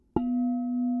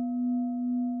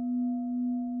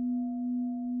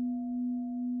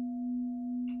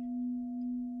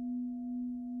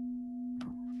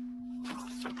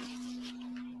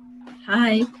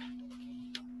Hi.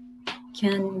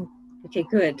 Okay,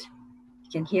 good. You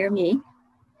can hear me.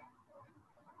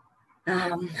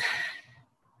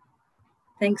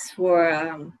 Thanks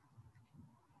for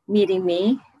meeting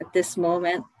me at this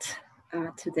moment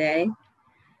today.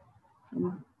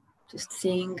 I'm just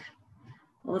seeing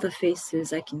all the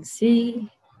faces I can see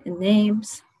and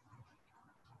names.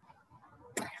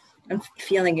 I'm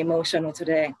feeling emotional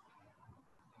today.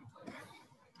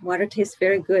 Water tastes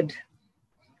very good.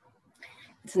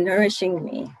 It's nourishing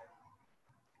me.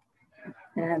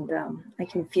 And I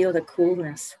can feel the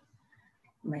coolness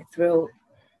in my throat.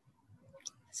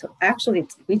 So actually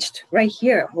it's reached right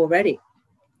here already.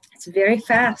 It's very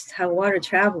fast how water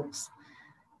travels.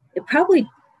 It probably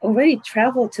already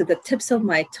traveled to the tips of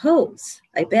my toes,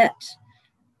 I bet.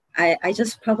 I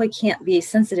just probably can't be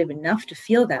sensitive enough to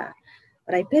feel that,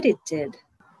 but I bet it did.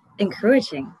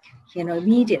 Encouraging,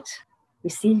 immediate,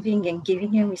 receiving and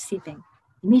giving and receiving,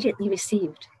 immediately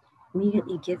received,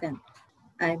 immediately given.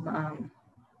 I'm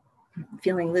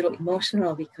feeling a little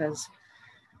emotional because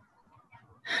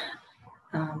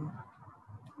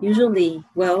usually,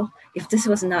 well, if this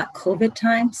was not COVID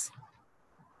times,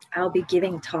 I'll be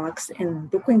giving talks in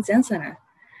Brooklyn Zen Center,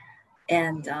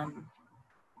 and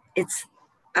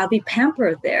I'll be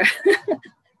pampered there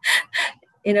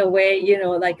in a way,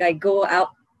 like I go out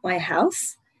my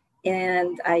house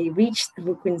and I reach the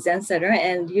Brooklyn Zen Center,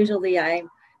 and usually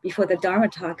before the Dharma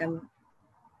talk, I'm,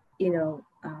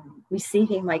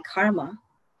 receiving my karma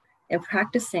and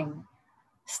practicing,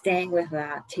 staying with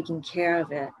that, taking care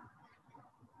of it,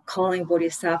 calling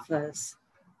bodhisattvas,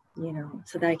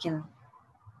 so that I can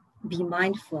be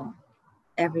mindful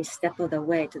every step of the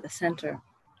way to the center.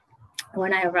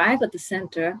 When I arrive at the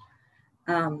center,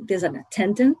 there's an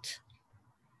attendant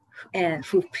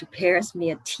who prepares me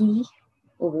a tea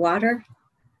or water.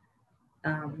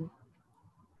 The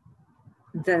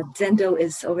zendo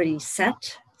is already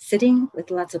set, sitting with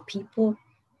lots of people.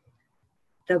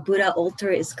 The Buddha altar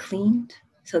is cleaned,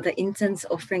 so the incense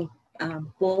offering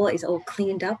bowl is all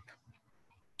cleaned up.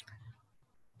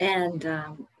 And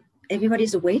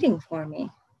everybody's waiting for me.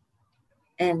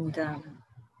 And,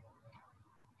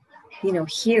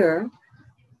 here,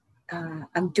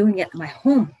 I'm doing it at my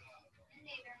home.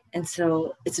 And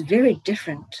so it's very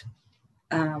different.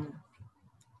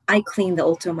 I cleaned the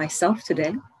altar myself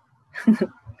today.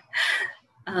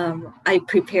 I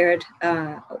prepared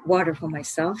water for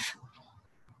myself.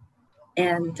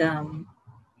 And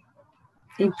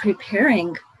in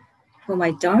preparing for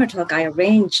my Dharma talk, I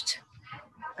arranged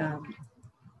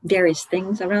various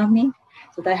things around me.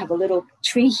 So that I have a little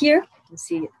tree here. You can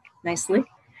see it nicely.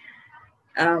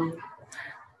 In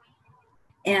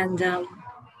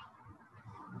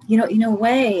a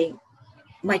way,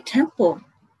 my temple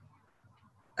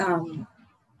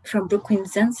from Brooklyn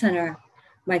Zen Center,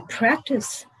 my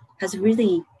practice has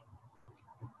really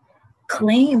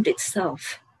claimed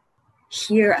itself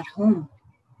here at home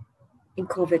in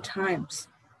COVID times.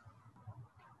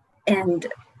 And,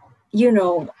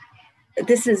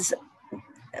 this is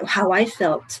how I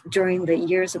felt during the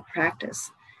years of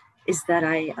practice, is that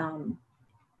in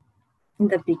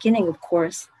the beginning, of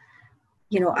course,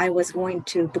 I was going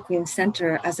to Brooklyn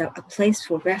Center as a place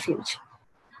for refuge,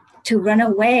 to run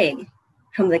away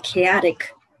from the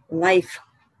chaotic life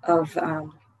of,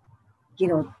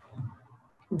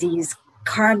 these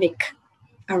karmic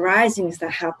arisings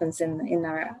that happens in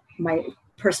my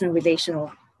personal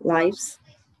relational lives.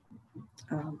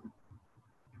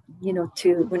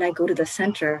 When I go to the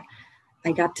center,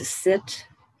 I got to sit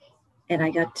and I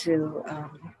got to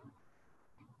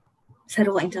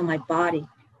settle into my body.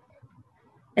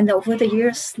 And over the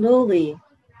years, slowly,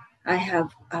 I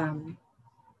have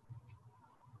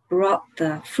brought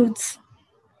the fruits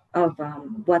of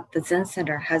what the Zen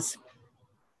Center has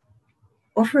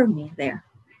offered me there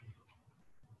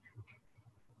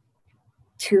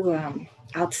to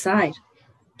outside,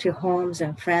 to homes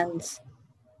and friends,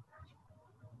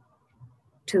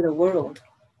 to the world,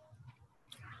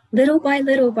 little by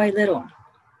little by little.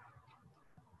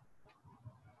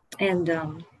 And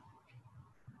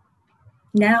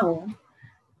now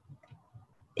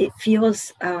it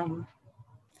feels,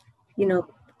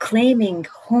 claiming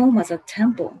home as a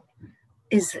temple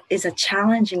is a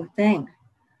challenging thing.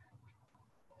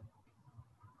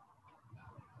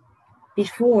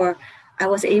 Before, I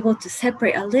was able to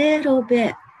separate a little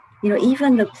bit,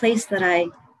 even the place that I,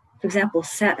 for example,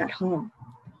 sat at home.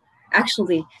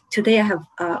 Actually, today I have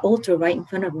an altar right in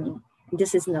front of me.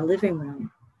 This is in the living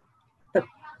room. But,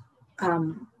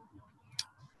 and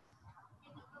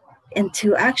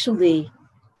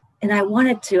I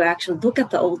wanted to actually look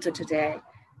at the altar today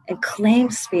and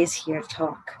claim space here to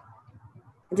talk.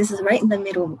 This is right in the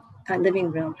middle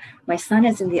living room. My son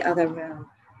is in the other room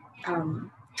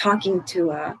talking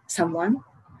to someone.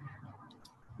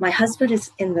 My husband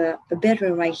is in the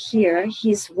bedroom right here.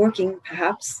 He's working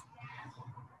perhaps.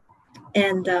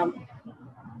 And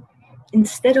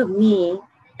instead of me,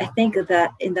 I think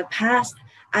that in the past,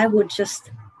 I would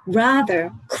just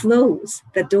rather close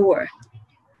the door,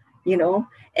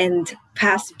 and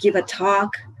perhaps give a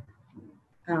talk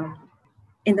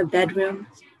in the bedroom,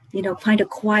 find a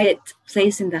quiet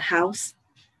place in the house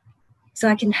so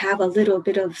I can have a little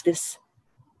bit of this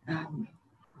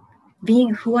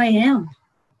being who I am,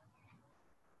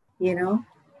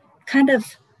 kind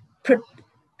of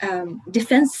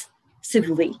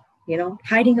defensively,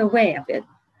 hiding away a bit.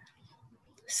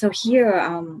 So here,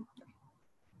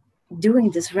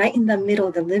 doing this right in the middle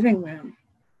of the living room,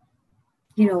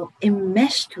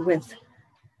 enmeshed with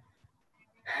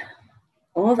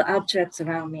all the objects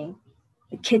around me,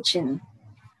 the kitchen,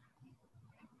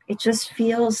 it just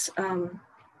feels a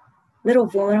little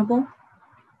vulnerable.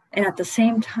 And at the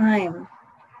same time,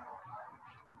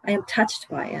 I am touched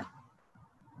by it.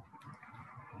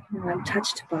 I'm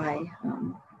touched by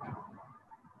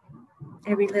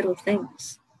every little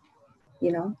things,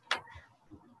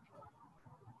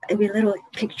 every little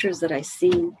pictures that I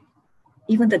see,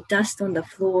 even the dust on the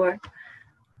floor,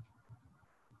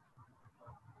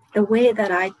 the way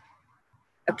that I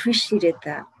appreciated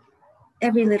that,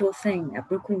 every little thing at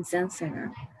Brooklyn Zen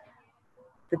Center,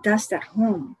 the dust at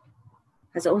home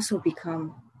has also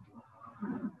become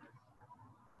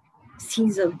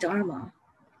seeds of Dharma.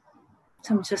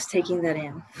 So I'm just taking that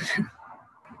in.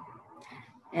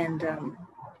 And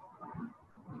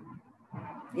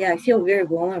I feel very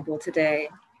vulnerable today.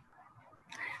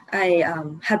 I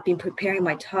have been preparing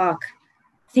my talk,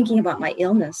 thinking about my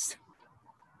illness.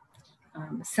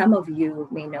 Some of you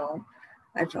may know,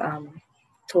 I've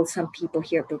told some people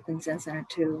here at Brooklyn Zen Center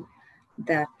too,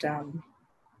 that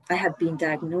I have been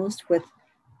diagnosed with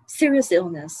serious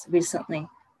illness recently,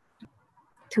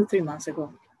 2-3 months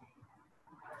ago.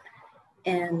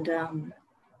 And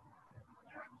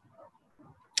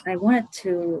I wanted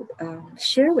to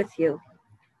share with you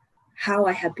how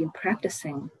I have been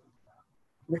practicing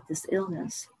with this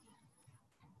illness.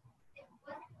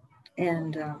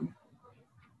 And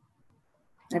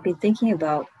I've been thinking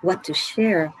about what to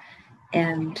share,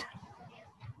 and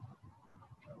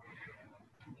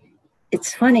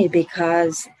it's funny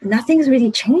because nothing's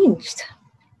really changed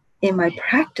in my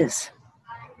practice.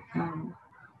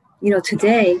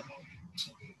 Today,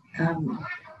 I'm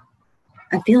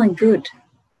feeling good.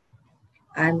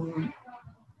 I'm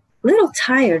a little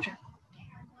tired.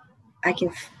 I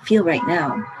can feel right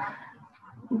now,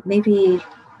 maybe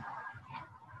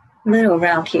a little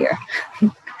around here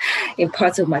in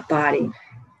parts of my body.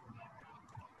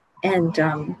 And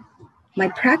my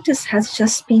practice has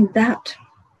just been that,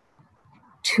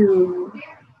 to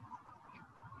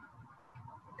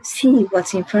see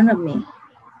what's in front of me,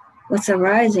 what's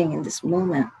arising in this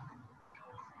moment,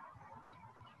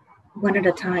 one at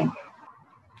a time.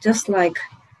 Just like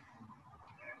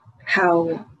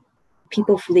how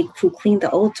people who clean the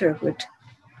altar would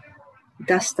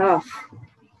dust off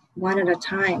one at a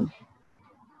time.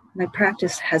 My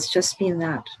practice has just been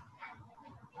that.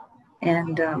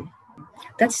 And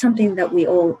that's something that we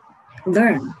all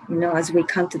learn, as we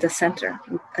come to the center,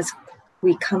 as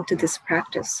we come to this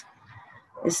practice,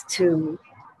 is to,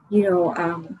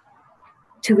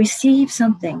 to receive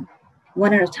something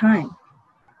one at a time.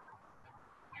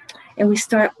 And we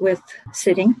start with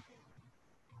sitting,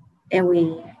 and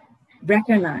we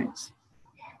recognize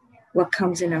what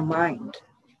comes in our mind,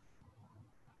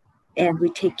 and we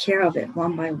take care of it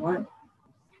one by one.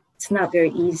 It's not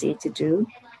very easy to do,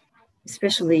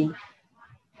 especially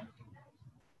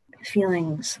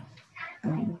feelings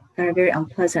that are very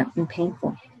unpleasant and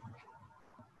painful.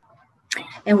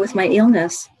 And with my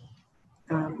illness,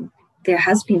 there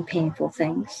has been painful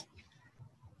things.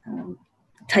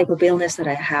 Type of illness that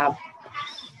I have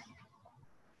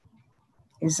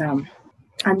is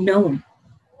unknown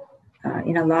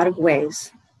in a lot of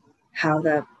ways, how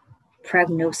the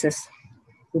prognosis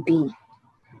will be.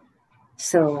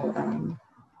 So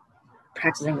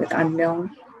practicing with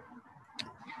unknown,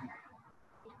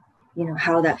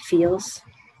 how that feels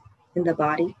in the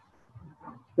body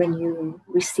when you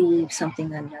receive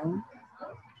something unknown.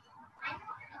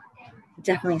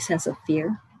 Definitely a sense of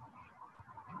fear,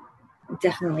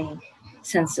 definitely a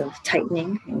sense of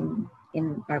tightening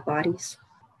in our bodies.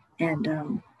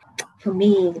 And for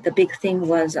me, the big thing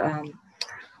was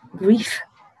grief,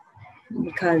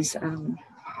 because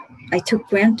I took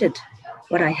granted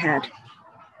what I had,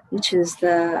 which is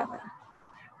I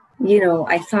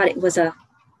thought it was a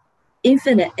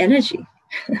infinite energy.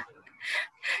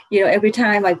 Every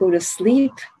time I go to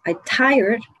sleep, I'm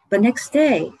tired, but next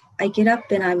day I get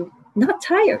up and I'm not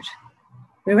tired,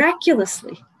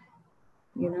 miraculously,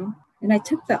 and I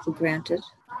took that for granted.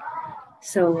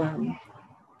 So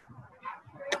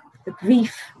the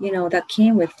grief, that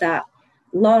came with that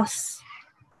loss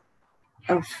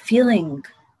of feeling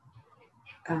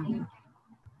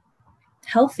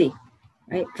healthy,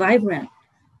 right? Vibrant,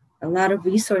 a lot of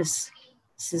resources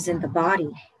in the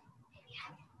body,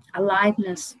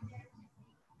 aliveness,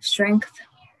 strength,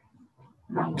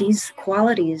 these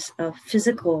qualities of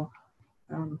physical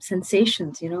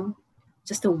sensations,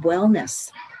 just a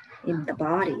wellness in the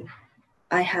body.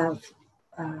 I have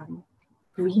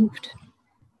grieved,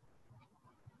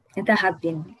 and that had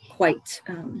been quite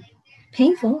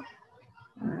painful,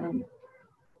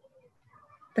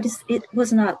 but it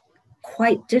was not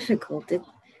quite difficult. It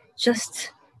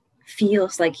just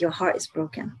feels like your heart is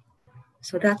broken.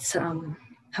 So that's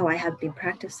how I have been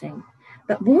practicing.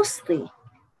 But mostly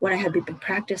what I have been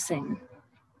practicing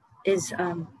is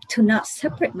to not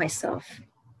separate myself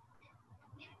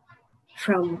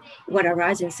from what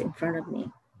arises in front of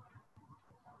me.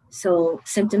 So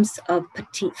symptoms of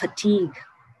fatigue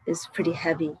is pretty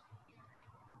heavy.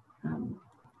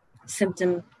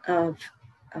 Symptom of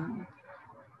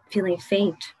feeling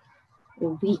faint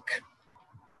or weak.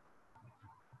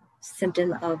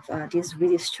 Symptom of these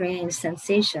really strange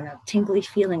sensation of tingly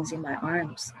feelings in my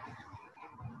arms.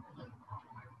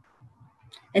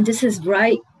 And this is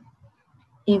right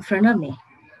in front of me.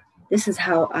 This is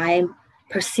how I'm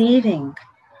perceiving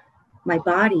my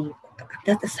body.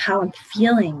 That is how I'm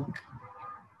feeling,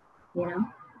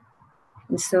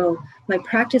 And so my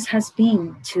practice has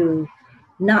been to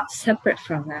not separate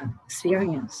from that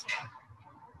experience,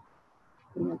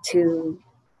 to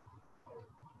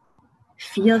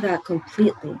feel that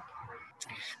completely.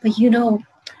 But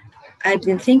I've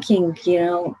been thinking,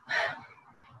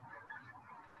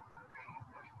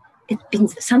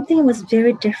 something was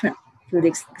very different through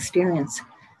this experience,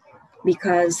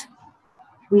 because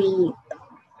we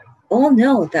all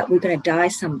know that we're going to die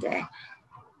someday.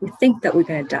 We think that we're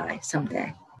going to die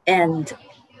someday. And,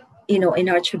 in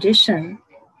our tradition,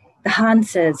 the Han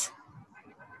says,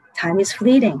 time is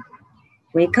fleeting.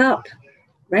 Wake up.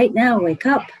 Right now, wake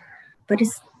up. But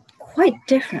it's quite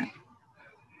different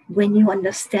when you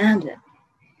understand it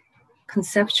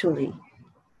conceptually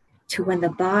to when the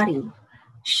body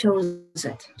shows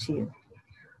it to you,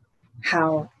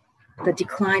 how the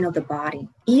decline of the body,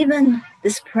 even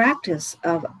this practice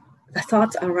of the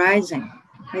thoughts arising,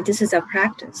 right? This is a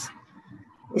practice,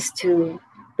 is to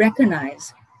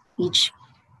recognize each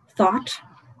thought,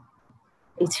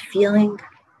 each feeling,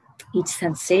 each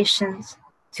sensations,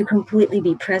 to completely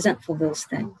be present for those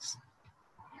things,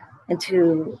 and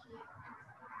to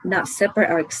not separate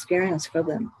our experience from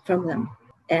them.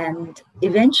 And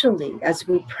eventually, as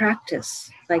we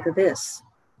practice like this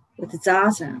with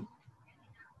Zazen,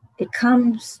 it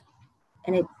comes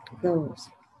and it goes.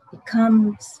 It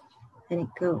comes and it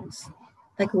goes,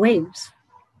 like waves.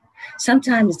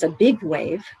 Sometimes it's a big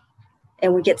wave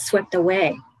and we get swept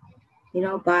away,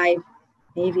 by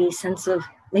maybe sense of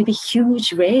maybe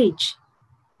huge rage.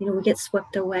 We get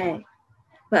swept away.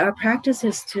 But our practice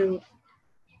is to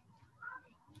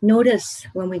notice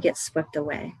when we get swept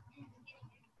away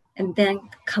and then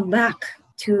come back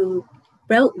to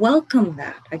welcome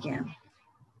that again,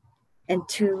 and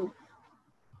to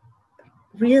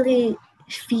really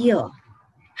feel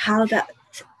how that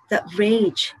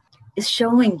rage is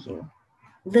showing you,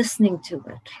 listening to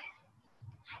it.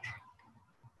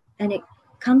 And it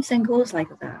comes and goes like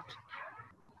that.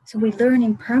 So we learn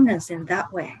impermanence in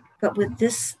that way. But with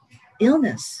this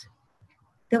illness,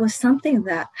 there was something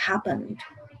that happened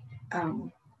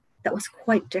that was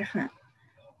quite different,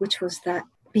 which was that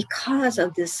because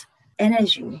of this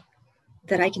energy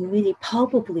that I can really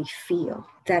palpably feel,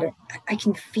 that I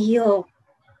can feel,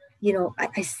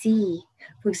 I see,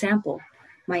 for example,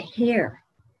 my hair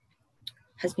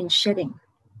has been shedding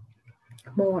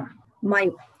more. My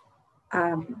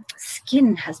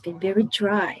skin has been very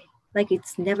dry, like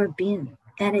it's never been.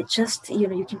 And it just,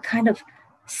 you can kind of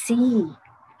see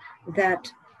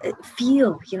that,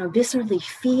 feel, viscerally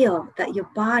feel that your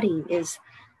body is,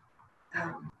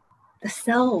 the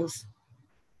cells,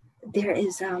 there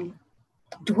is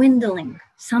dwindling,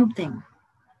 something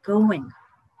going,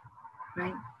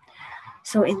 right?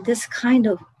 So in this kind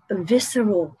of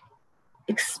visceral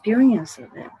experience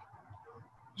of it,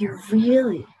 you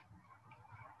really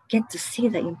get to see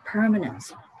the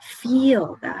impermanence,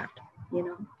 feel that,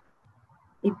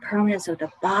 impermanence of the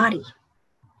body.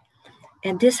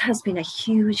 And this has been a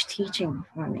huge teaching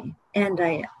for me. And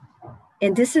I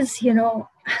And this is,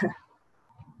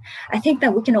 I think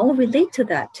that we can all relate to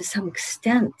that to some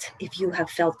extent if you have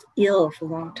felt ill for a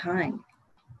long time.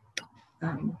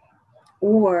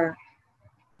 Or,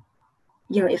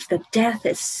 if the death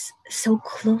is so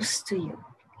close to you,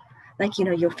 like,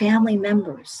 your family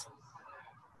members,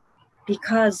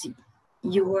 because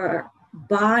your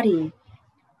body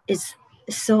is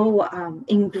so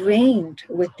ingrained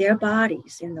with their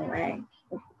bodies in a way,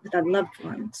 with our loved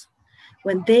ones.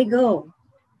 When they go,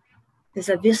 there's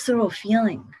a visceral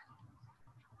feeling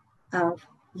of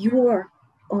your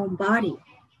own body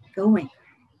going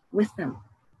with them,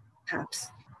 perhaps.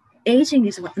 Aging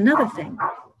is another thing,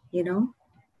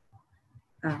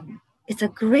 it's a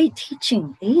great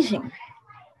teaching, aging.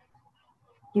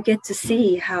 You get to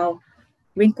see how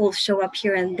wrinkles show up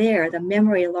here and there, the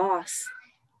memory loss,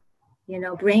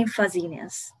 brain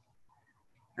fuzziness,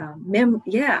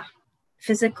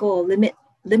 physical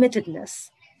limitedness,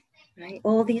 right?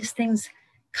 All these things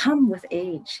come with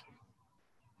age.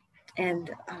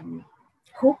 And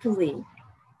hopefully,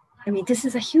 this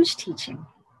is a huge teaching.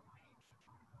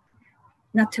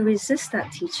 Not to resist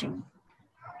that teaching,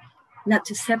 not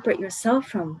to separate yourself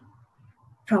from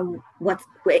what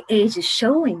age is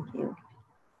showing you,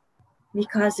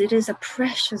 because it is a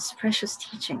precious, precious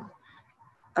teaching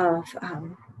of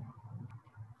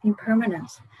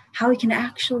impermanence, how we can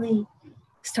actually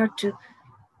start to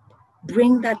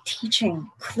bring that teaching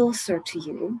closer to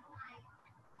you,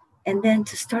 and then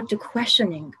to start to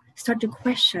question,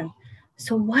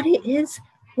 so what is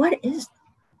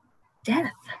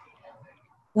death?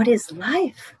 What is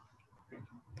life?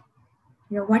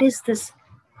 What is this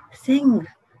thing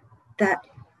that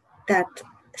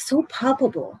so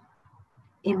palpable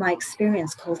in my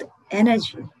experience called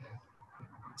energy?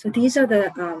 So these are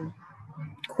the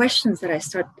questions that I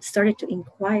started to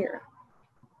inquire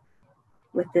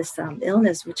with this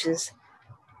illness, which is,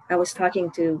 I was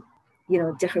talking to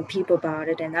different people about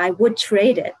it, and I would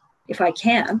trade it if I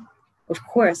can. Of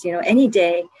course, any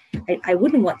day I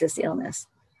wouldn't want this illness.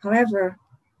 However,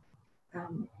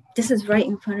 this is right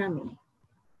in front of me,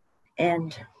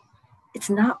 and it's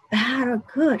not bad or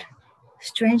good.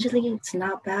 Strangely, it's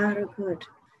not bad or good.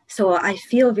 So I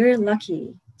feel very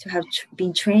lucky to have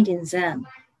been trained in Zen,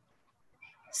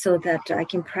 so that I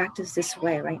can practice this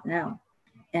way right now.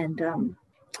 And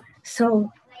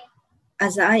so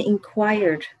as I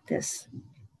inquired this,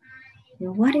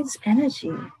 what is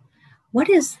energy? What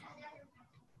is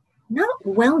not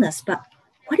wellness, but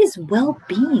what is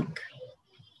well-being?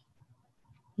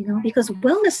 Because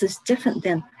wellness is different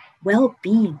than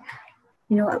well-being.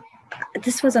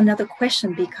 This was another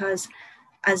question, because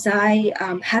as I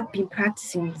have been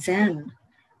practicing Zen,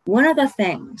 one of the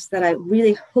things that I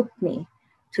really hooked me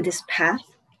to this path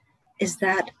is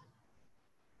that,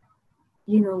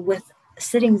 with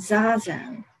sitting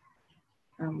Zazen,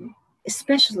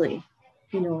 especially,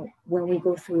 when we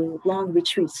go through long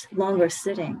retreats, longer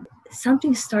sitting,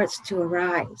 something starts to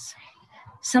arise.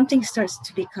 Something starts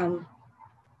to become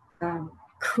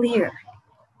clear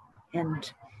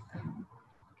and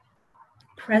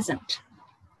present,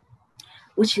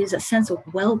 which is a sense of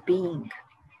well-being.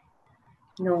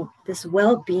 This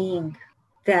well-being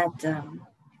that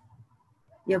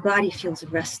your body feels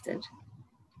rested.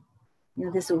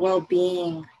 This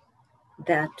well-being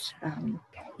that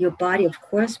your body, of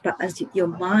course, but as your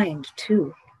mind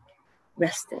too,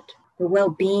 rested. The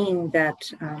well-being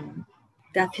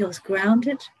that feels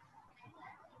grounded,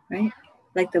 right?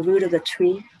 Like the root of the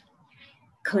tree,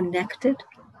 connected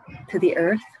to the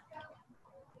earth.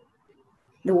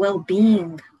 The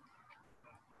well-being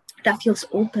that feels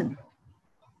open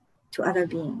to other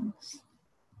beings.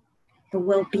 The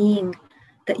well-being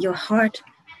that your heart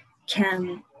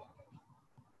can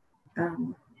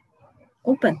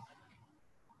open.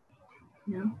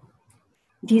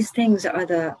 These things are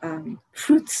the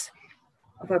fruits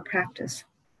of our practice.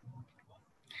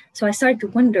 So I started to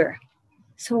wonder,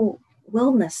 so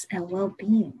wellness and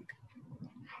well-being,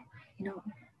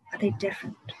 are they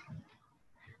different?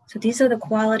 So these are the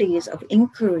qualities of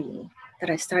inquiry that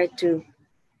I started to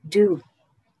do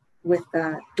with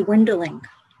the dwindling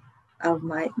of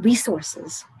my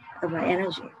resources, of my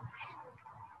energy.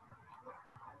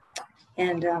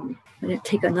 And I'm going to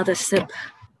take another sip.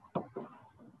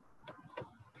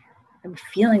 I'm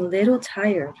feeling a little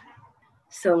tired,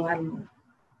 so I'm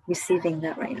receiving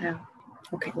that right now.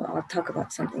 Okay, well, I'll talk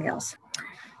about something else.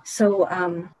 So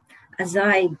as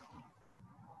I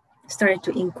started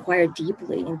to inquire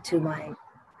deeply into my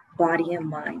body and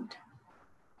mind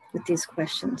with these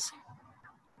questions,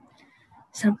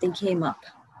 something came up.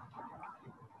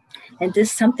 And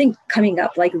this something coming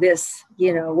up like this,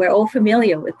 we're all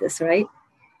familiar with this, right?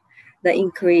 the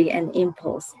inquiry and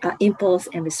impulse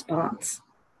and response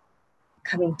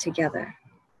coming together.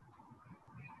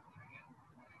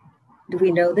 Do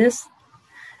we know this?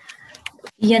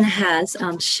 Ian has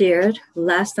shared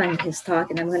last time in his talk,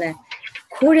 and I'm going to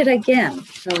quote it again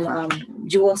from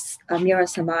Jewel Mira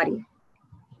Samadhi.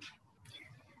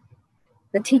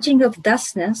 The teaching of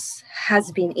thusness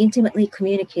has been intimately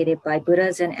communicated by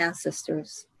Buddhas and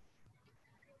ancestors.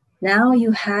 Now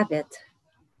you have it,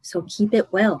 so keep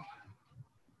it well.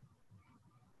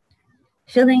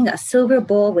 Filling a silver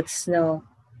bowl with snow,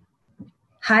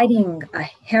 hiding a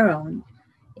heron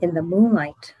in the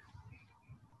moonlight.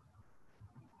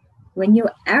 When you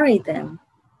array them,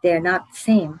 they are not the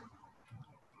same.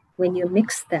 When you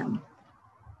mix them,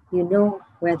 you know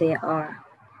where they are.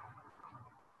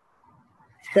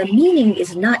 The meaning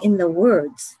is not in the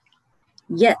words,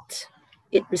 yet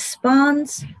it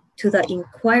responds to the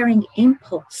inquiring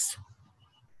impulse.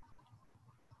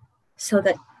 So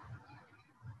the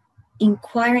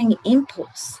inquiring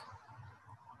impulse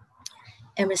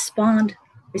and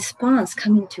response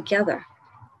coming together.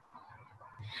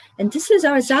 And this is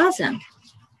our zazen,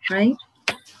 right?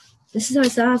 This is our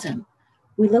zazen.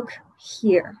 We look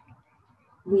here.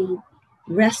 We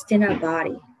rest in our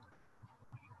body.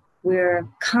 We're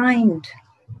kind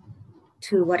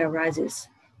to what arises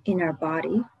in our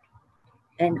body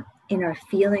and in our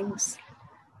feelings,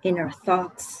 in our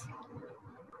thoughts.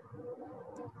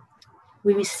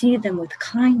 We receive them with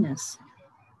kindness.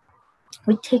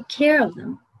 We take care of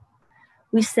them.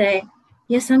 We say,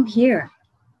 yes, I'm here.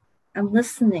 I'm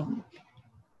listening.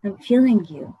 I'm feeling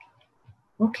you.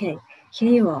 Okay,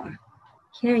 here you are.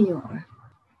 Here you are.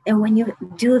 And when you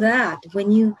do that,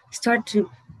 when you start to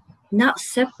not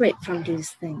separate from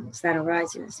these things that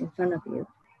arises in front of you,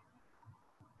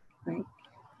 right?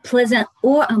 Pleasant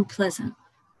or unpleasant,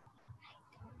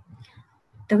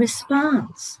 the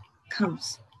response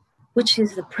comes, which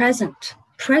is the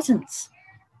presence,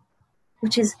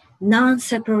 which is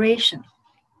non-separation,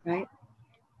 right?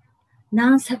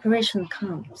 Non-separation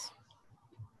comes.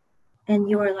 And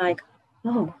you're like,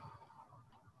 oh,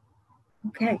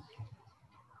 okay.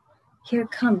 Here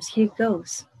it comes, here it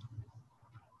goes.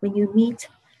 When you meet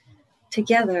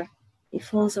together, it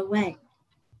falls away.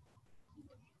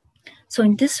 So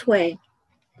in this way,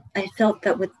 I felt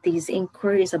that with these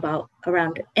inquiries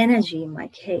around energy in my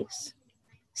case,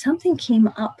 something came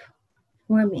up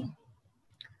for me,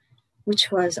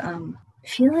 which was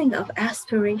feeling of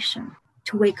aspiration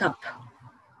to wake up.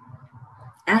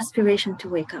 Aspiration to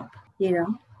wake up, you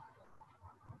know?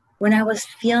 When I was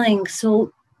feeling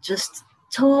so just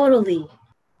totally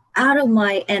out of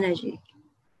my energy,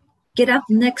 get up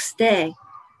next day,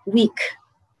 weak,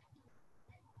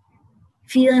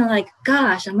 feeling like,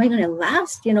 gosh, am I going to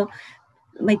last? You know,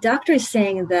 my doctor is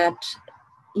saying that,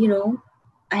 you know,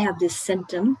 I have this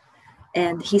symptom,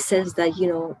 and he says that, you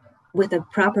know, with a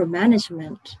proper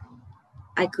management,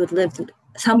 I could live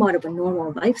somewhat of a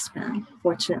normal lifespan,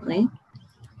 fortunately.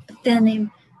 But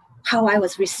then how I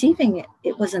was receiving it,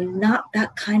 it was not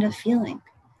that kind of feeling.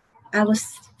 I was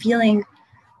feeling,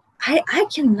 I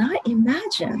cannot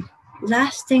imagine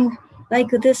lasting like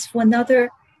this for another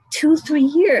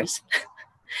 2-3 years,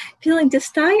 feeling this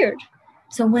tired.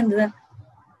 So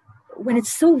when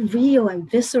it's so real and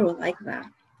visceral like that,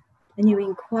 and you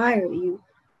inquire, you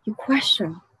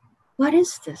question, what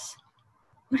is this?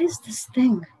 What is this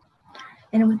thing?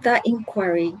 And with that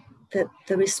inquiry, the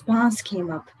response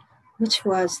came up, which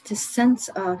was this sense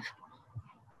of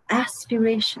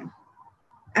aspiration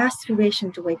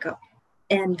to wake up.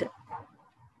 And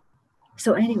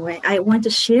so anyway, I want to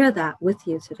share that with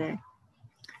you today,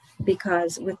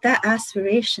 because with that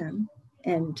aspiration,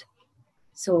 and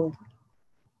so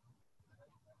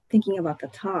thinking about the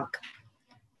talk,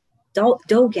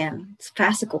 Dogen's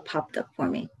fascicle popped up for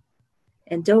me.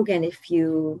 And Dogen, if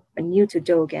you are new to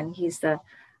Dogen, he's the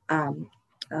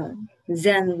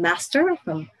Zen master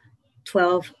from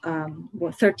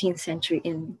 13th century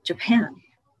in Japan.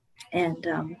 And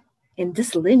in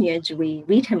this lineage, we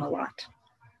read him a lot.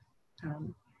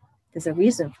 There's a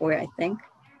reason for it, I think.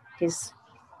 His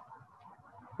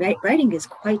writing is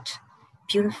quite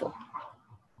beautiful.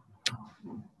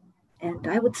 And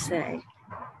I would say,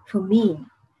 for me,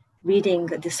 reading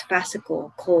this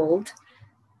fascicle called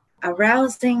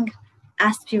Arousing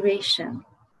Aspiration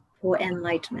for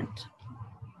Enlightenment.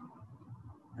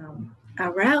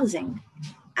 Arousing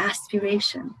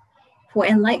aspiration for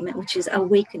enlightenment, which is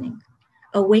awakening,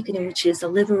 which is a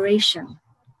liberation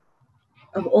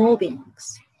of all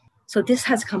beings. So this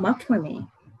has come up for me,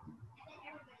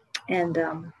 and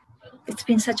it's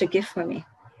been such a gift for me.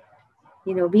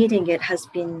 You know, reading it has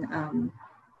been,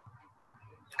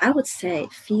 I would say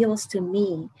it feels to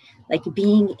me like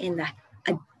being in a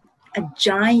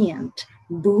giant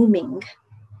booming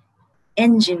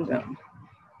engine room.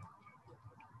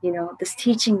 You know, this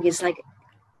teaching is like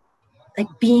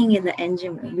being in the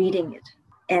engine room, reading it.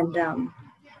 And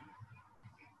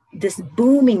this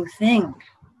booming thing,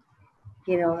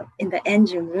 you know, in the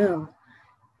engine room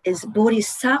is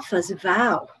Bodhisattva's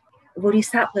vow,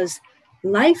 Bodhisattva's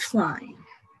lifeline.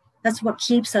 That's what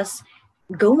keeps us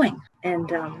going.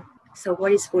 And so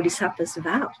what is Bodhisattva's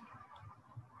vow?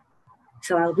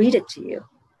 So I'll read it to you.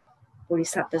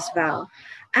 Bodhisattva's vow.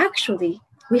 Actually,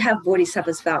 we have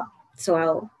Bodhisattva's vow.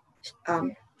 So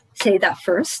I'll say that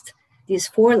first, these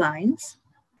 4 lines,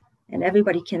 and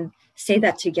everybody can say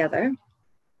that together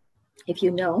if you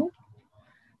know.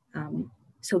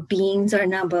 So beings are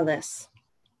numberless.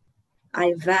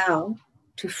 I vow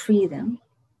to free them.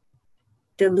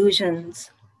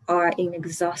 Delusions are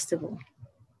inexhaustible.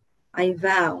 I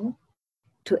vow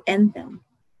to end them.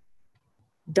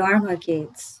 Dharma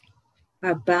gates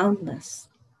are boundless.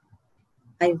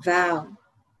 I vow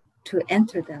to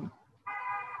enter them.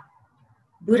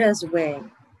 Buddha's way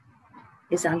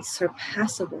is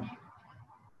unsurpassable.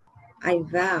 I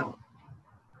vow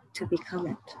to become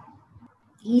it.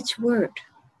 Each word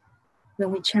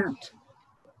when we chant,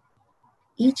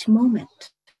 each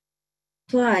moment.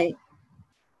 Why,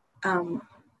 when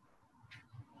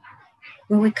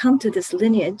we come to this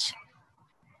lineage,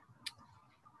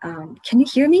 can you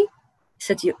hear me?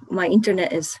 Said my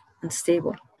internet is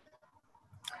unstable.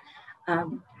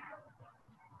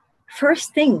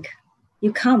 First thing,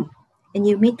 you come and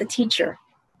you meet the teacher.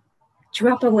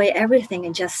 Drop away everything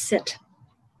and just sit.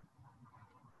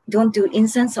 Don't do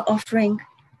incense offering.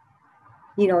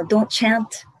 You know, don't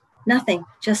chant, nothing,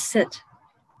 just sit.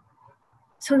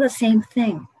 So the same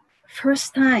thing.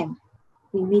 First time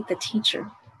we meet the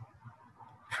teacher.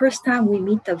 First time we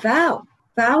meet the vow.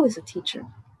 Vow is a teacher.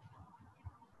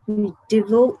 We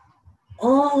devote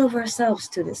all of ourselves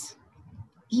to this.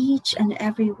 Each and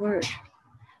every word,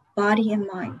 body and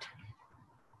mind.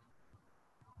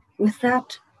 With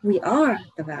that, we are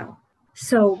the vow.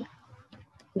 So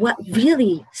what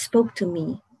really spoke to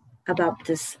me about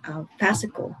this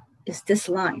fascicle is this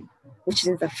line, which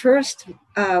is the first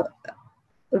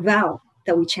vow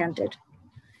that we chanted.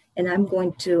 And I'm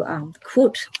going to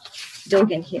quote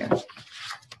Dogen here.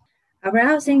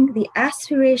 Arousing the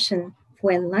aspiration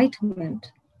for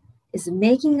enlightenment is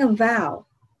making a vow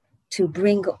to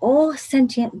bring all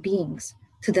sentient beings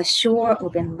to the shore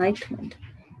of enlightenment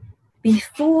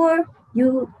before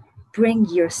you bring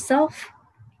yourself,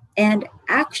 and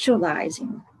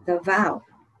actualizing the vow.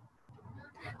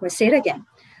 We'll say it again.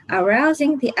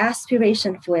 Arousing the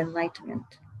aspiration for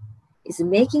enlightenment is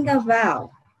making a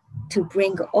vow to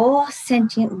bring all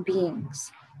sentient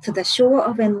beings to the shore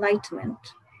of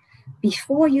enlightenment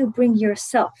before you bring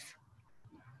yourself,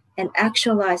 and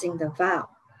actualizing the vow.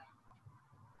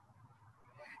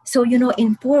 So, you know,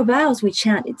 in 4 vows we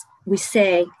chant, we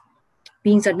say,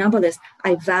 beings are numberless,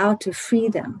 I vow to free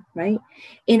them, right?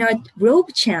 In our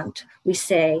robe chant, we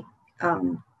say,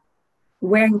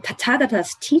 wearing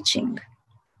Tathagata's teaching,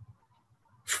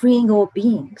 freeing all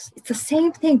beings. It's the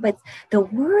same thing, but the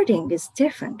wording is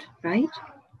different, right?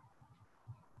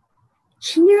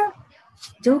 Here,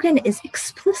 Dogen is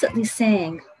explicitly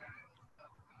saying,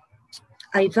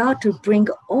 I vow to bring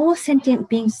all sentient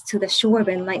beings to the shore of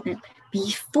enlightenment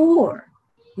before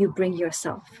you bring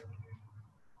yourself.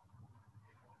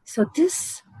 So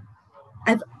this,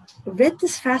 I've read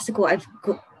this fascicle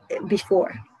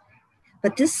before,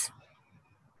 but this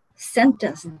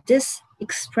sentence, this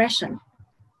expression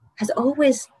has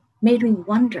always made me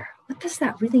wonder, what does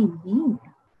that really mean?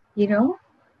 You know,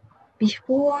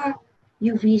 before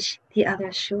you reach the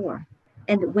other shore.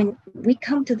 And when we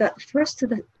come to the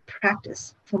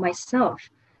practice for myself,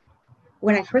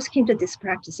 when I first came to this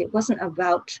practice, it wasn't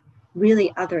about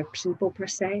really other people per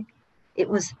se. It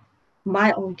was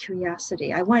my own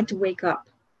curiosity. I wanted to wake up,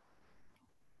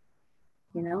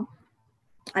 you know?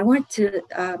 I wanted to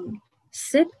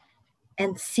sit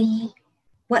and see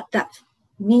what that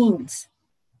means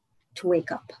to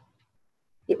wake up.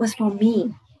 It was for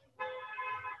me.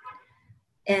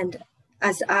 And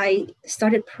as I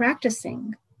started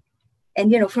practicing,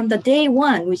 and, you know, from the day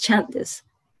one, we chant this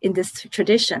in this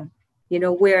tradition, you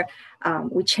know, where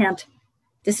we chant,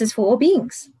 this is for all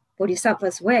beings,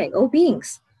 Bodhisattva's way, all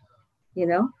beings, you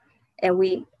know, and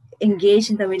we engage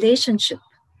in the relationship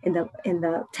in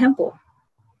the temple,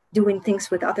 doing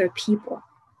things with other people,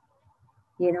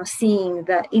 you know, seeing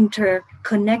the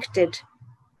interconnected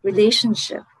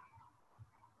relationship,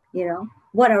 you know,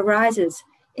 what arises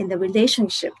in the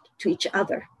relationship to each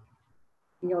other.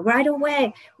 Right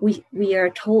away, we are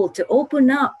told to open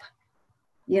up.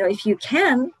 If you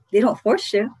can, they don't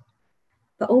force you,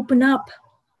 but open up.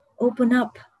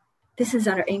 This is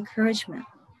our encouragement.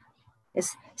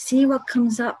 Is see what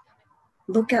comes up.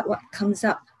 Look at what comes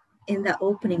up in the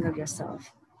opening of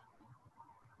yourself.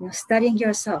 Studying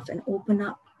yourself and open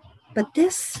up. But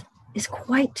this is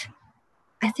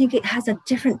I think it has a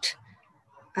different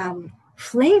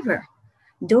flavor.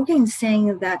 Dogen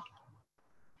saying that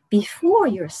before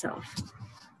yourself,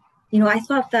 I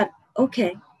thought that,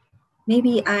 okay,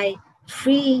 maybe I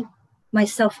free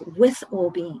myself with all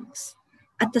beings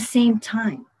at the same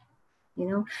time.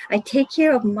 I take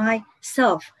care of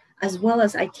myself as well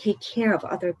as I take care of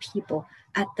other people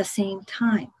at the same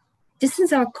time. This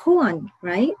is our koan,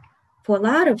 right? For a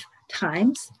lot of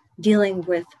times dealing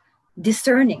with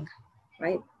discerning,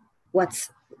 right? What's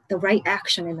the right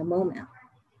action in the moment.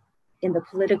 In the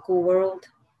political world,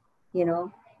 in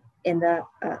the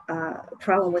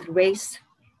problem with race,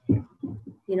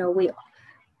 we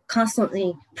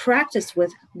constantly practice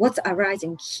with what's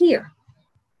arising here,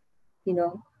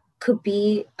 could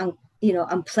be,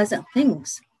 unpleasant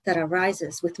things that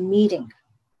arises with meeting.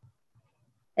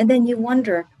 And then you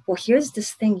wonder, well, here's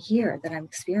this thing here that I'm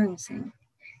experiencing.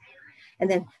 And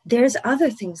then there's other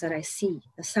things that I see,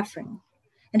 the suffering.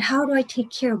 And how do I take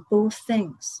care of both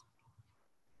things?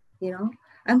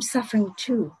 I'm suffering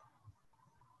too.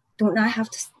 Don't I have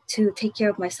to take care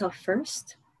of myself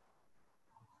first?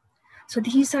 So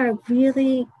these are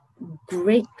really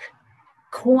great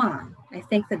koan. I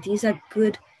think that these are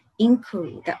good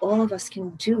inquiry that all of us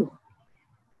can do.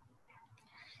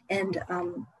 And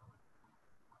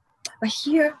but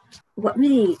here, what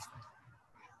really,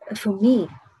 for me,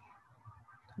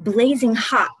 blazing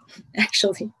hot,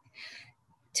 actually,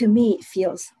 to me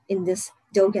feels in this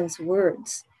Dogen's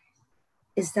words,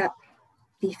 is that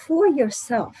before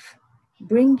yourself,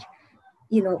 bring,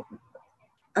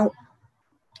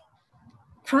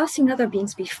 crossing other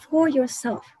beings before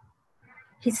yourself.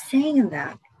 He's saying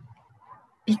that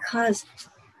because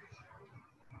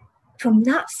from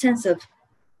that sense of,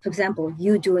 for example,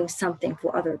 you doing something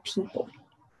for other people,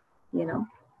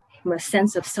 from a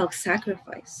sense of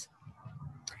self-sacrifice.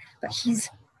 But he's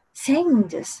saying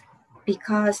this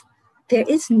because there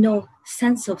is no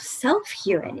sense of self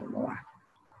here anymore.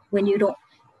 When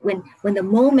the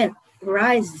moment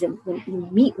arises and when you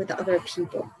meet with other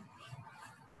people,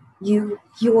 you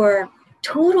are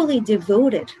totally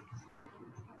devoted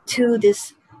to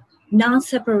this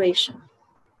non-separation,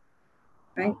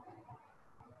 right?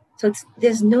 So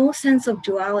there's no sense of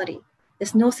duality.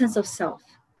 There's no sense of self.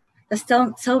 The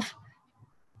self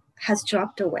has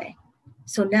dropped away.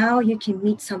 So now you can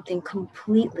meet something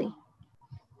completely.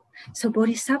 So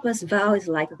Bodhisattva's vow is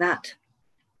like that.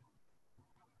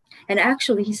 And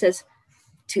actually, he says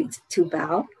to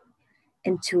vow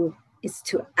and it's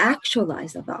to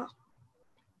actualize the vow.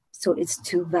 So it's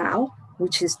to vow,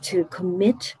 which is to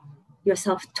commit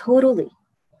yourself totally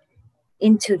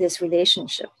into this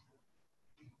relationship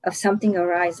of something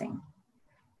arising.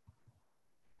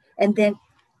 And then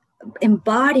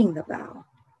embodying the vow,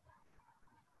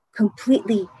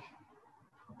 completely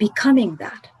becoming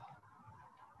that,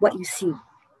 what you see,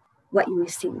 what you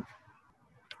receive.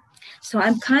 So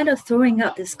I'm kind of throwing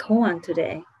out this koan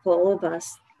today for all of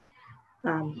us,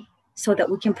 so that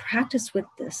we can practice with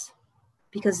this,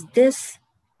 because this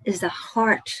is the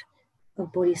heart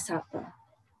of Bodhisattva.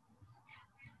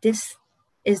 This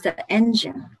is the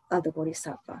engine of the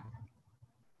Bodhisattva.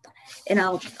 And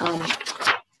I'll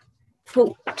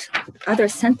quote other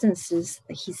sentences.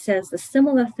 He says the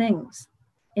similar things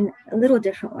in a little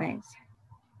different ways.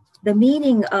 The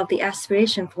meaning of the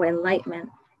aspiration for enlightenment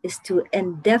is to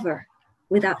endeavor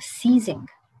without ceasing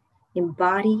in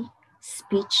body,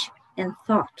 speech, and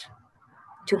thought,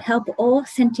 to help all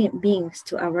sentient beings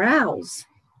to arouse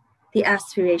the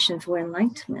aspiration for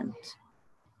enlightenment.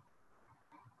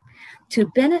 To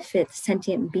benefit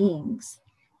sentient beings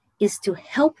is to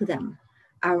help them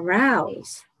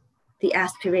arouse the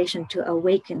aspiration to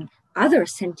awaken other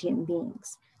sentient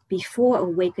beings before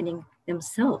awakening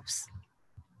themselves.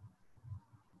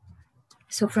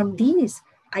 So from these,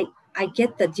 I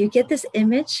get that. Do you get this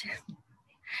image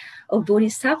of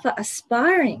Bodhisattva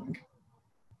aspiring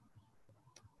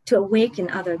to awaken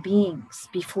other beings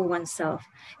before oneself?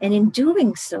 And in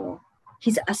doing so,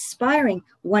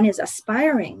 one is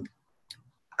aspiring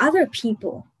other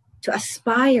people to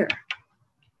aspire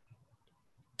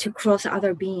to cross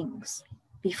other beings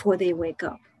before they wake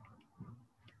up.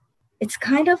 It's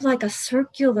kind of like a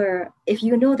circular, if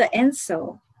you know the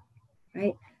Enso,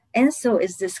 right? Enso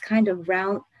is this kind of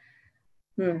round,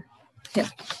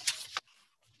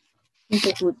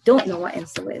 People who don't know what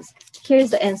Enso is,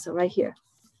 here's the Enso right here.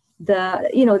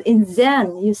 In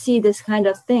Zen, you see this kind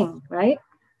of thing, right?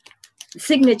 The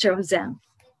signature of Zen.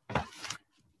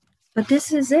 But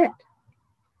this is it,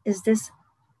 is this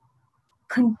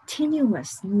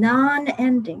continuous,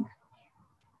 non-ending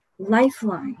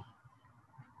lifeline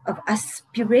of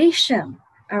aspiration,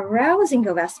 arousing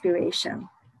of aspiration,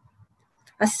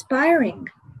 aspiring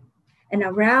and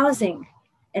arousing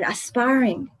and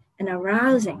aspiring and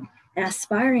arousing and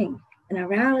aspiring and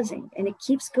arousing. And it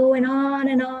keeps going on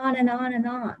and on and on and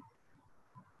on.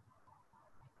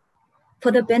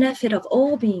 For the benefit of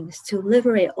all beings, to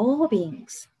liberate all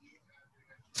beings,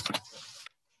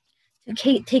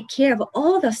 to take care of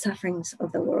all the sufferings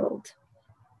of the world,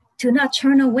 to not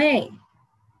turn away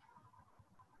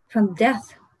from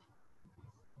death,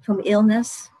 from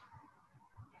illness,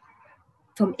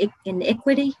 from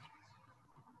iniquity.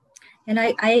 And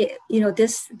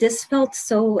this felt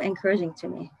so encouraging to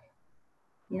me.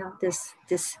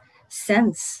 This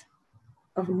sense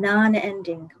of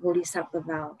non-ending Bodhisattva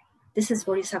vow. This is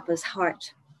Bodhisattva's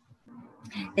heart.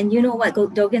 And you know what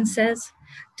Dogen says?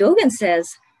 Dogen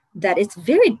says that it's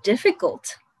very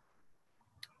difficult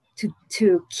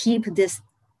to keep this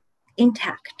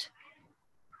intact.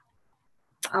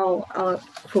 I'll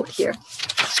quote here.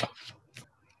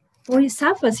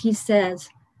 Bodhisattvas, he says,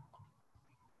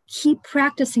 keep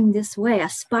practicing this way,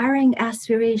 aspiring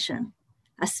aspiration,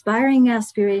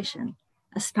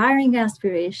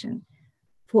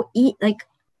 for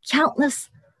countless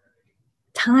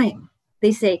time.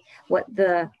 They say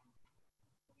there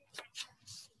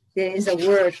is a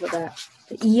word for that,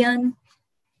 the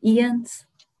eons,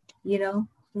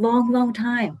 long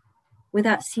time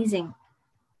without ceasing,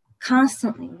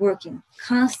 constantly working.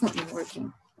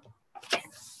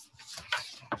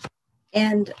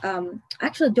 And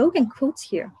actually Dogen quotes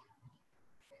here.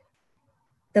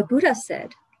 The Buddha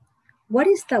said, what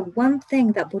is the one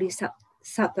thing that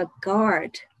Bodhisattva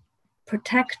guard,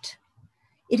 protect?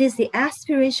 It is the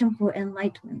aspiration for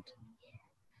enlightenment.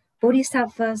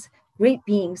 Bodhisattvas, great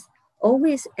beings,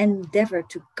 always endeavor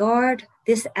to guard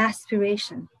this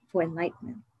aspiration for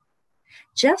enlightenment.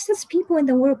 Just as people in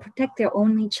the world protect their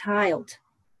only child.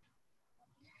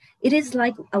 It is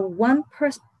like a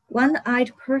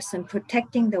one-eyed person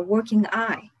protecting the working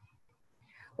eye,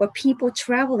 or people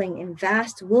traveling in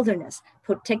vast wilderness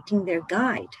protecting their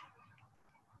guide.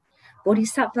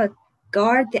 Bodhisattva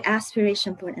guard the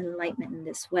aspiration for enlightenment in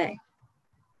this way.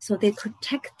 So they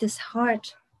protect this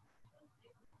heart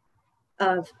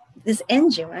of this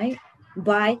engine, right?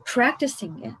 By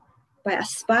practicing it, by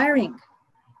aspiring,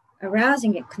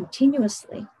 arousing it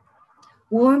continuously.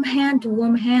 Warm hand to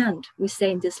warm hand, we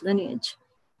say in this lineage,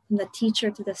 from the teacher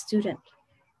to the student,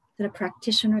 to the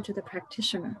practitioner to the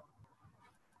practitioner.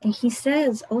 And he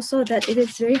says also that it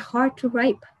is very hard to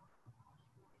ripe.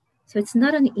 So it's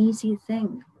not an easy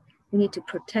thing. We need to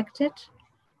protect it.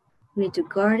 We need to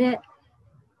guard it.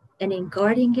 And in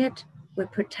guarding it, we're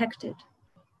protected.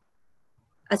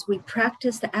 As we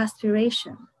practice the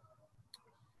aspiration,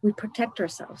 we protect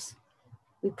ourselves.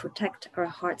 We protect our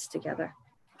hearts together.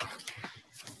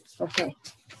 Okay,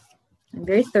 I'm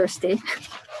very thirsty.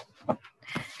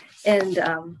 And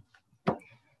let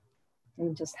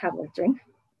me just have a drink.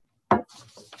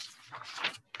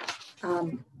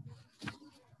 I'm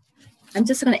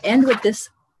just going to end with this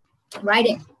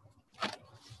writing.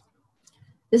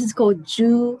 This is called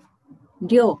Ju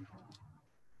Ryo.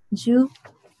 Ju.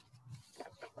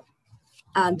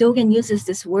 Dogen uses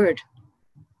this word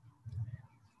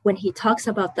when he talks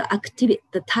about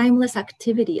the timeless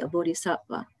activity of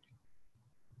Bodhisattva.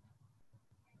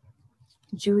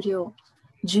 Ju Ryo.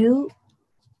 Ju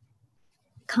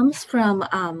comes from,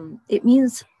 it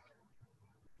means,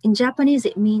 in Japanese,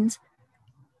 it means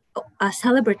a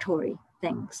celebratory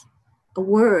things, a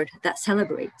word that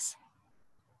celebrates.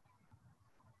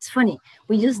 It's funny,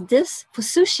 we use this for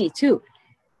sushi too,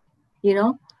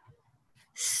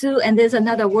 and there's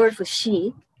another word for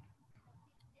shi.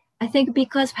 I think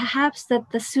because perhaps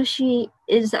that the sushi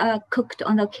is cooked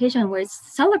on the occasion where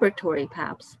it's celebratory,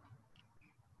 perhaps,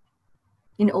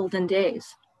 in olden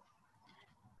days.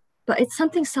 But it's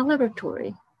something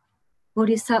celebratory,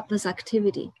 Bodhisattva's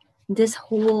activity, this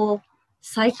whole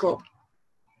cycle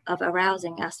of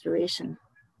arousing aspiration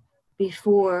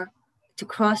before to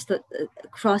cross the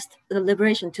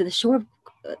liberation, to the shore of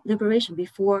liberation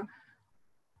before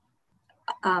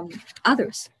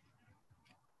others.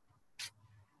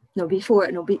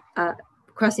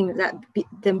 Crossing that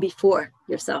then before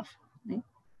yourself. Right?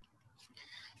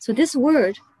 So this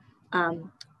word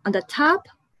on the top,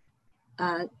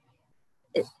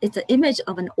 it's an image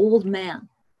of an old man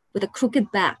with a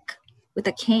crooked back, with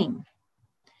a cane,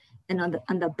 And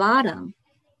on the bottom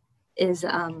is,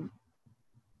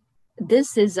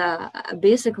 this is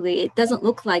basically, it doesn't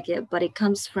look like it, but it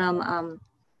comes from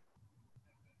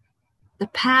the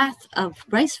path of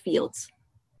rice fields.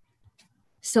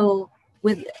 So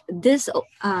with this,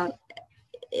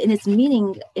 in its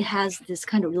meaning, it has this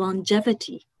kind of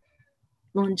longevity.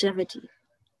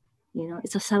 You know,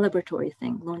 it's a celebratory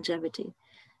thing, longevity.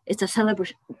 It's a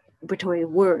celebratory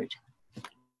word.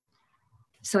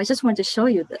 So I just wanted to show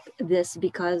you this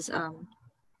because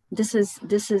this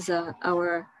is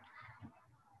our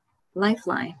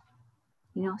lifeline,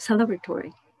 you know,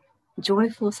 celebratory,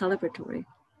 joyful, celebratory.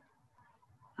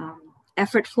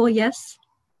 Effortful, yes.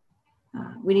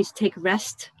 We need to take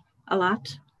rest a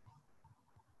lot.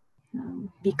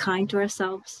 Be kind to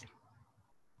ourselves.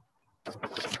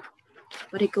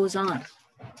 But it goes on.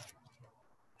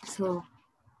 So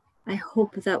I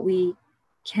hope that we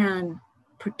can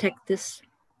protect this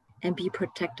and be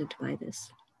protected by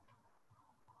this.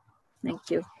 Thank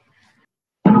you.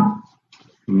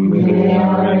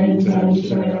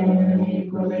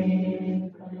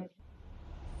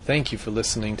 Thank you for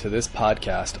listening to this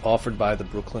podcast offered by the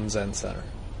Brooklyn Zen Center.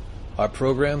 Our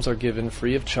programs are given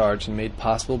free of charge and made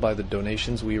possible by the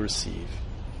donations we receive.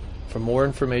 For more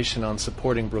information on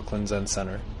supporting Brooklyn Zen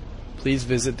Center, please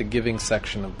visit the giving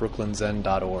section of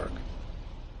brooklynzen.org.